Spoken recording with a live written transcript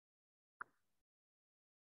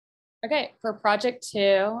Okay, for project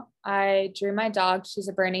 2, I drew my dog. She's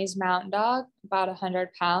a Bernese Mountain Dog, about 100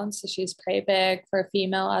 pounds. So she's pretty big for a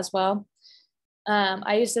female as well.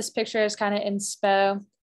 I used this picture as kind of inspo.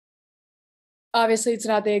 Obviously, it's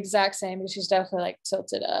not the exact same because she's definitely like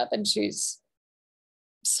tilted up and she's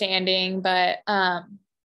standing, but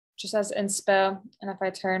just as inspo. And if I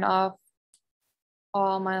turn off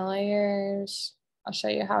all my layers, I'll show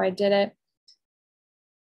you how I did it.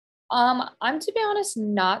 I'm, to be honest,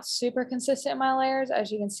 not super consistent in my layers. As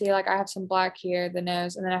you can see, like I have some black here, the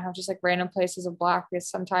nose, and then I have just like random places of black because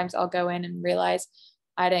sometimes I'll go in and realize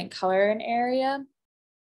I didn't color an area.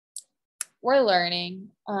 We're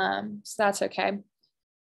learning, so that's okay.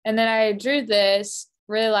 And then I drew this,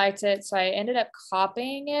 really liked it, so I ended up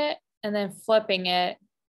copying it and then flipping it.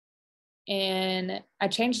 And I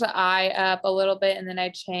changed the eye up a little bit, and then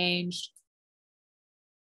I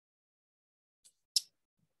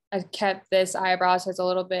kept this eyebrow so it's a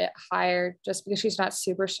little bit higher just because she's not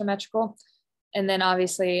super symmetrical. And then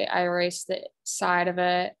obviously I erased the side of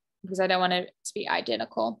it because I don't want it to be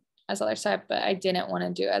identical as the other side, but I didn't want to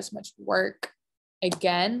do as much work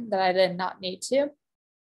again that I did not need to.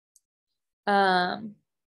 Oh,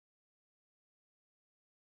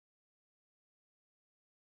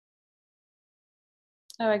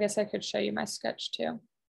 I guess I could show you my sketch too.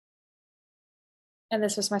 And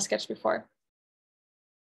this was my sketch before.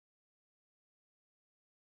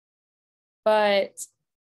 But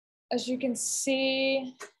as you can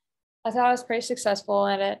see, I thought I was pretty successful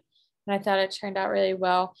at it, and I thought it turned out really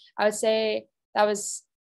well. I would say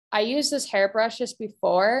I used this hairbrush just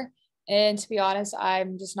before, and to be honest,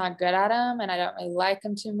 I'm just not good at them, and I don't really like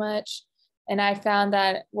them too much. And I found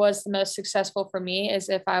that was the most successful for me is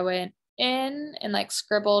if I went in and like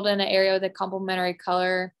scribbled in an area with a complementary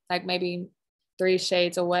color, like maybe 3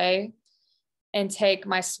 shades away, and take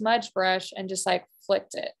my smudge brush and just like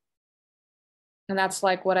flicked it. And that's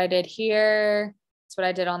like what I did here. That's what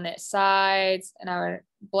I did on the sides, and I would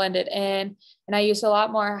blend it in. And I used a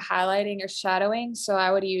lot more highlighting or shadowing. So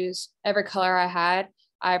I would use every color I had.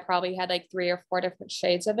 I probably had like 3 or 4 different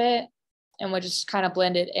shades of it and would just kind of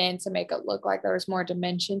blend it in to make it look like there was more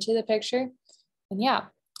dimension to the picture. And yeah,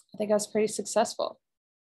 I think I was pretty successful.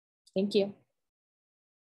 Thank you.